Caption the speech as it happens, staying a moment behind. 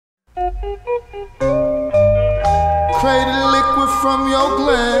Cradle liquid from your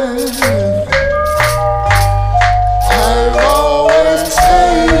glass. I've always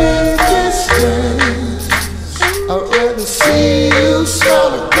hated distance. I'd rather see you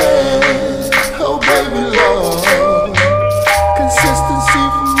smile again. Oh baby love, consistency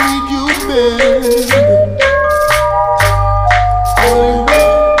for me you've been. Only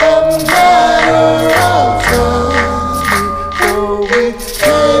a matter of time before we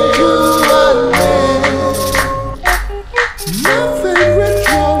can't do what my favorite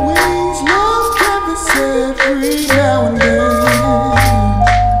drawings, love canvas every now and then.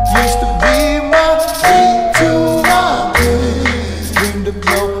 Used to be my key to my pen. Dreamed of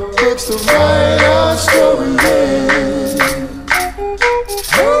notebooks to write our story in.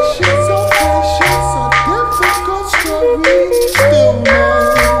 Patience, oh patience, a difficult story still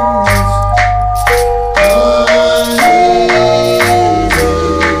runs uneasy.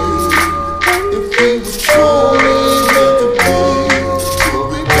 If we were truly meant to be, we'll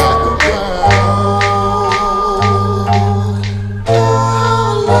be back around.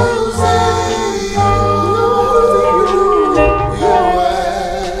 I'm losing you,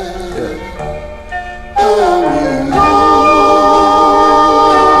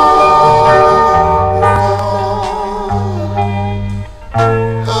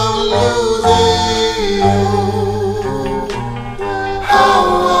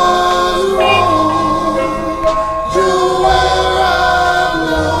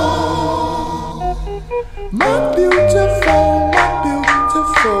 my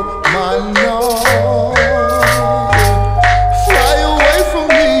beautiful, Monarch. Fly away from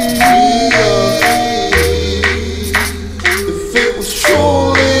me. If it was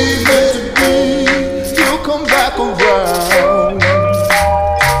truly meant to be, you'll come back around.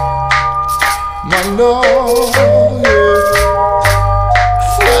 Monarch, yeah.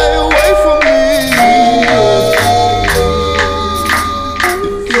 Fly away from me.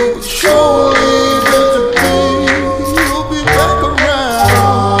 If it was truly meant to be, you'll be back around.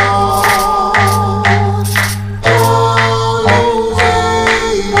 Oh, losing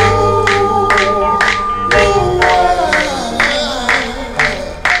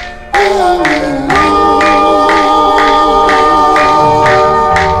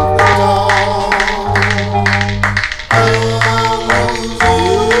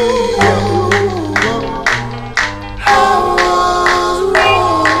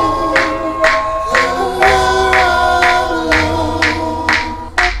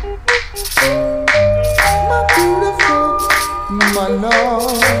my beautiful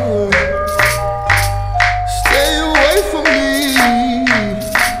Monarch.